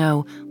children to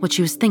know what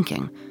she was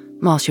thinking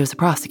while she was a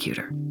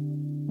prosecutor.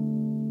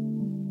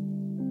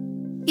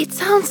 It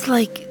sounds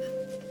like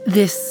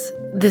this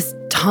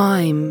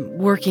time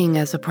working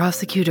as a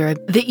prosecutor,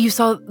 that you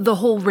saw the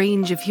whole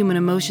range of human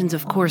emotions,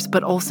 of course,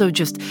 but also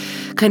just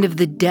kind of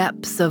the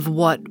depths of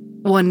what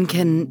one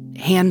can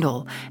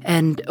handle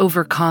and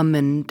overcome,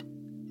 and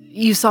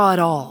you saw it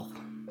all.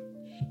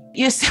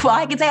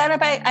 I can say I don't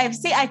know if I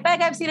feel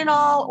like I've seen it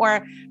all,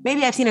 or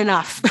maybe I've seen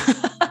enough.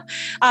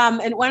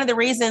 And one of the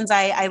reasons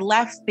I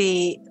left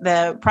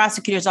the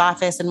prosecutor's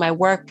office and my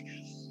work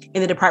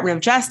in the Department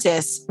of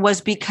Justice was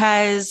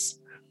because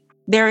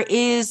there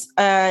is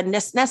a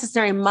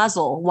necessary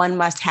muzzle one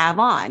must have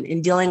on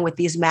in dealing with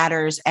these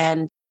matters.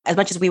 And as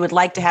much as we would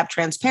like to have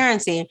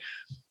transparency,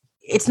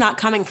 it's not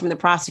coming from the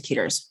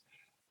prosecutors.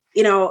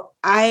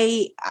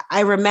 I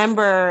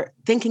remember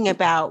thinking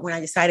about when I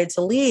decided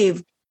to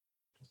leave,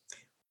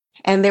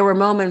 and there were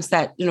moments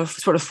that,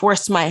 sort of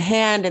forced my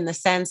hand in the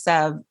sense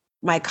of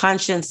my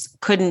conscience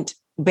couldn't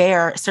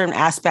bear certain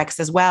aspects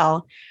as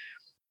well.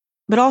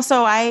 But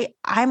also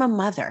I'm a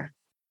mother,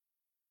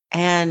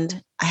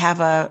 and I have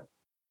a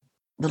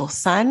little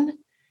son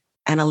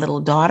and a little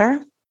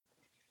daughter.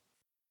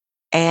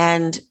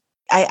 And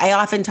I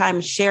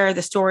oftentimes share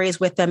the stories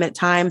with them at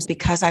times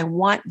because I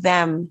want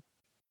them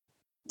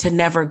to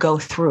never go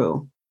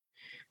through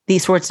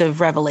these sorts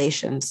of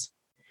revelations,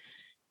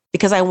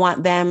 because I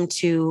want them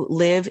to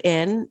live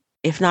in,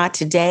 if not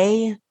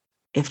today,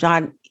 if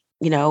not,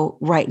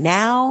 right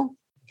now,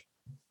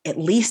 at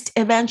least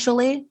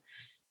eventually,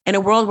 in a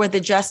world where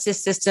the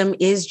justice system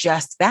is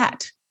just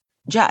that,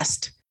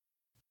 just.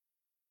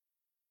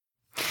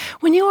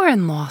 When you were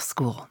in law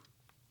school,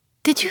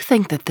 did you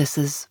think that this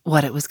is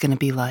what it was going to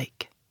be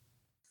like?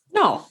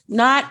 No,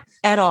 not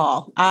at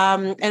all.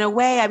 In a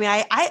way, I mean,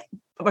 I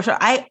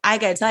got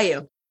to tell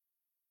you,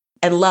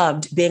 I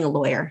loved being a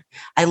lawyer.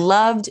 I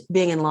loved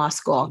being in law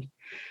school.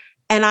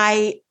 And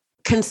I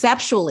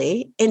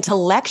conceptually,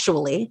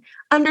 intellectually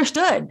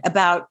understood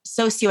about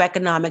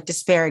socioeconomic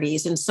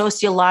disparities and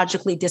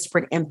sociologically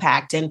disparate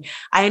impact. And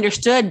I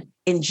understood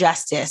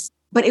injustice.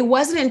 But it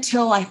wasn't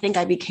until I think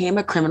I became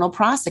a criminal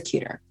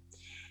prosecutor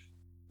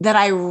that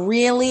I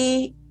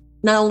really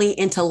not only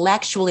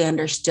intellectually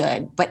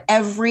understood, but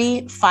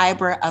every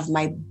fiber of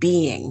my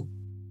being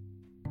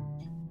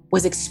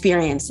was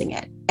experiencing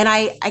it. And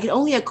I could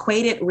only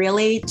equate it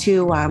really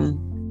to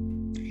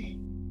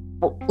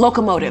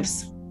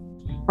locomotives,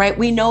 right?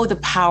 We know the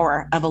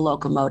power of a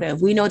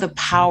locomotive. We know the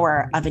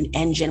power of an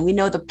engine. We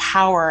know the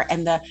power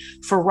and the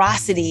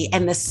ferocity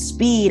and the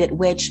speed at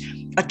which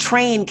a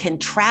train can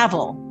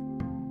travel.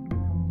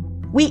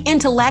 We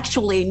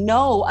intellectually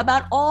know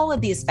about all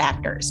of these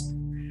factors,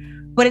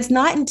 but it's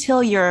not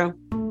until you're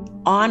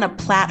on a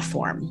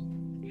platform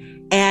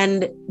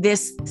and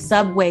this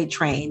subway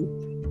train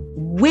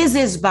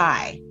whizzes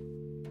by,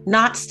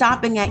 not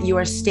stopping at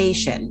your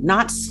station,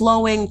 not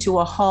slowing to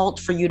a halt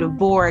for you to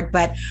board,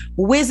 but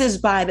whizzes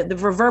by, that the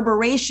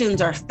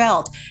reverberations are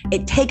felt.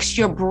 It takes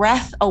your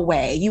breath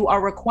away. You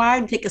are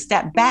required to take a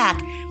step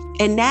back.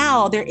 And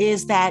now there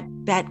is that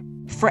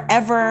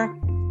forever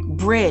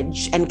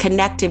bridge and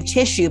connective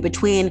tissue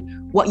between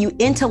what you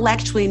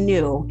intellectually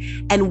knew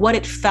and what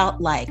it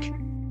felt like.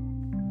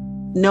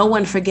 No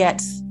one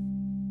forgets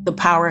the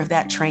power of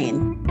that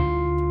train.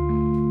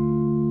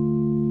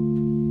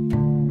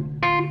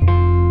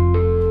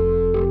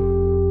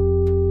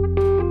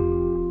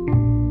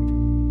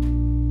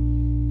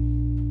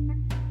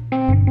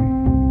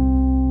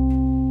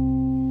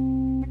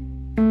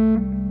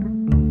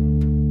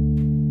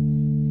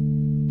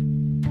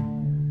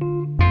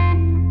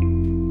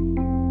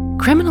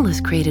 Criminal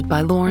is created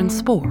by Lauren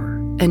Spohr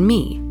and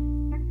me.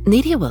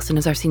 Nadia Wilson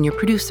is our senior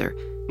producer.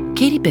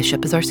 Katie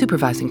Bishop is our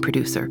supervising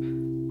producer.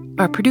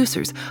 Our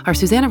producers are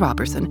Susanna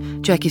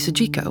Robertson, Jackie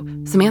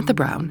Sujiko, Samantha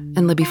Brown,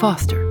 and Libby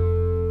Foster.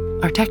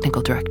 Our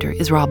technical director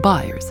is Rob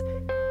Byers.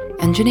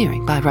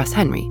 Engineering by Russ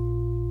Henry.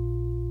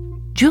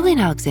 Julian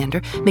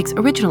Alexander makes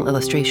original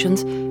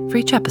illustrations for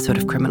each episode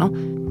of Criminal.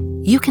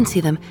 You can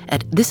see them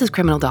at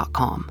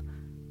thisiscriminal.com.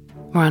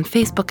 We're on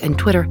Facebook and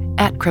Twitter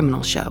at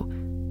Criminal Show,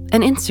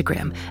 and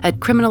Instagram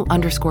at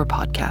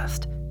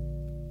criminal_podcast.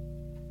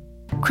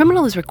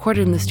 Criminal is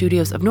recorded in the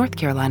studios of North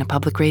Carolina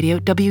Public Radio,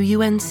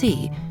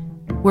 WUNC.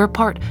 We're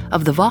part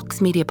of the Vox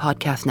Media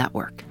Podcast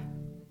Network.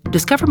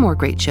 Discover more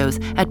great shows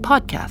at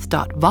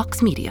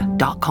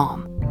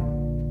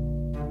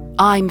podcast.voxmedia.com.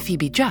 I'm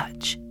Phoebe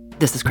Judge.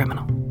 This is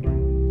Criminal.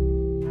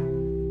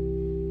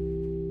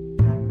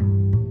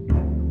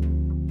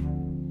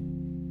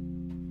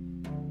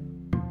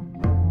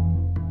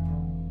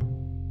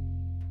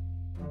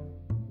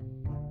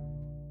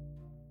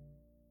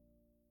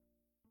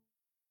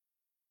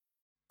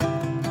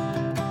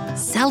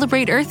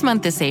 Celebrate Earth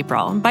Month this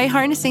April by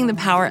harnessing the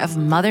power of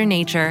Mother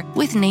Nature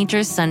with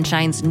Nature's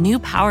Sunshine's new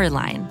Power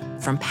line.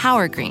 From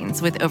Power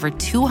Greens with over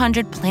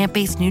 200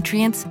 plant-based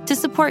nutrients to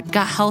support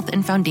gut health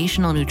and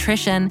foundational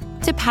nutrition,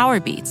 to Power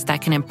Beets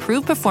that can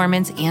improve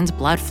performance and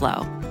blood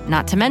flow.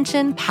 Not to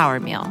mention Power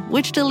Meal,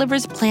 which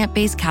delivers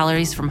plant-based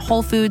calories from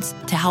whole foods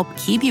to help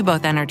keep you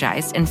both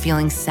energized and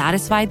feeling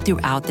satisfied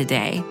throughout the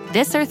day.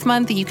 This Earth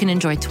Month, you can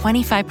enjoy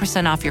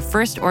 25% off your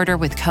first order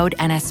with code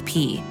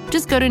NSP.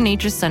 Just go to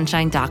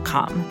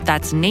naturesunshine.com.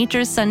 That's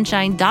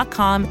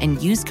naturesunshine.com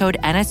and use code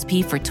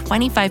NSP for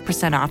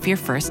 25% off your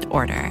first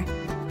order.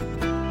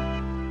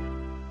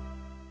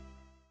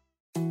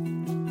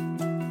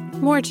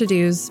 More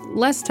to-dos,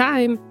 less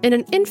time, and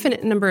an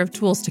infinite number of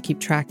tools to keep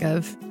track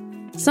of.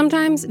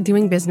 Sometimes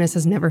doing business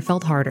has never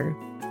felt harder,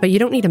 but you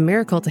don't need a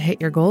miracle to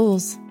hit your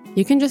goals.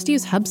 You can just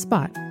use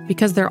HubSpot,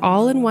 because their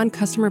all-in-one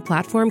customer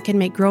platform can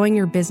make growing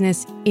your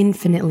business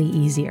infinitely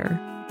easier.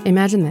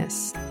 Imagine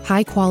this: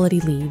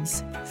 high-quality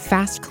leads,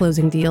 fast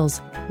closing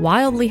deals,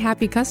 wildly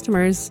happy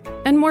customers,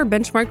 and more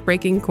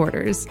benchmark-breaking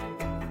quarters.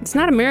 It's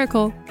not a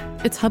miracle,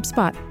 it's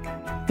HubSpot.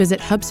 Visit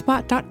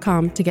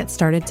HubSpot.com to get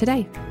started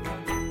today.